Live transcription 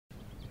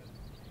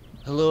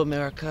Hello,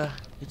 America.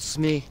 It's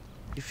me,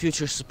 your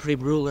future supreme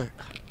ruler,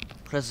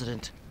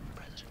 President.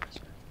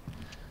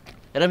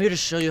 And I'm here to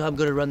show you how I'm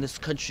going to run this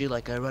country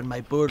like I run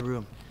my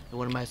boardroom in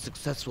one of my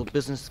successful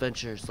business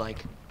ventures like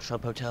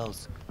Trump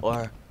Hotels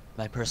or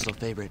my personal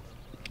favorite,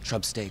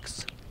 Trump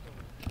Steaks.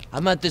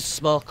 I'm at this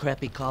small,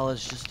 crappy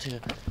college just to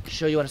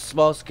show you on a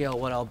small scale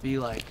what I'll be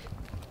like.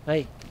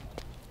 Hey,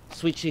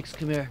 sweet cheeks,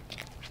 come here.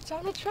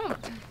 Donald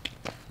Trump.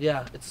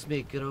 Yeah, it's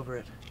me. Get over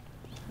it.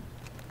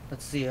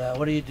 Let's see,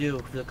 what do you do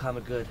for the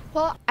common good?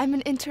 Well, I'm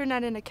an intern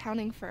at an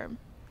accounting firm.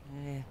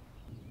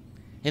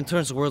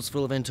 Interns, the world's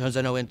full of interns.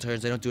 I know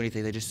interns. They don't do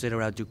anything. They just sit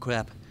around, do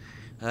crap.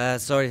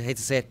 Sorry, I hate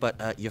to say it,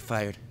 but you're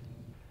fired.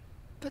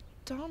 But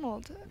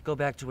Donald... Go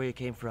back to where you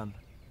came from.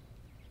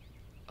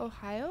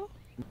 Ohio?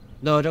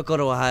 No, don't go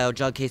to Ohio.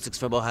 John Kasich's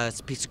from Ohio. It's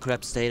a piece of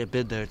crap state. I've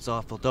been there. It's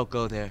awful. Don't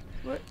go there.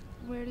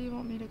 Where do you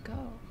want me to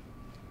go?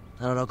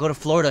 I don't know. Go to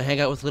Florida. Hang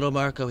out with little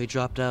Marco. He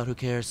dropped out. Who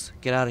cares?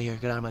 Get out of here.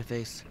 Get out of my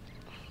face.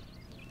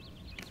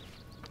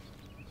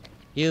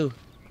 You.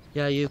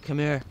 Yeah, you. Come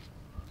here.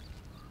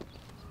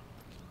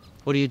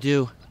 What do you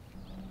do?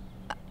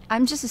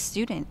 I'm just a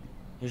student.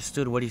 You're a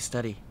student. What do you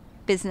study?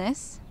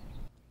 Business.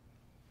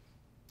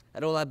 I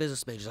know a lot of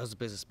business majors. I was a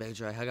business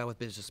major. I hung out with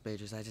business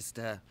majors. I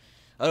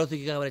don't think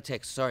you got what it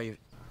takes. Sorry.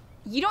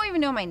 You don't even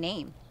know my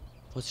name.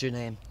 What's your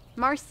name?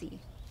 Marcy.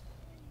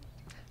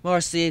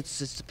 Marcy,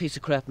 it's a piece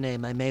of crap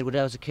name I made when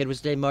I was a kid.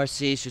 Was named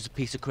Marcy. She was a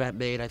piece of crap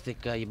maid. I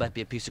think you might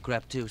be a piece of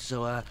crap too.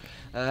 So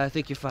I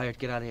think you're fired.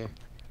 Get out of here.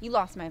 You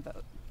lost my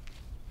vote.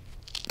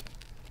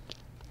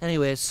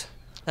 Anyways,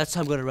 that's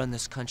how I'm gonna run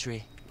this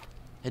country.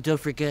 And don't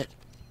forget,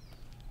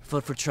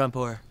 vote for Trump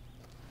or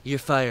you're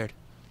fired.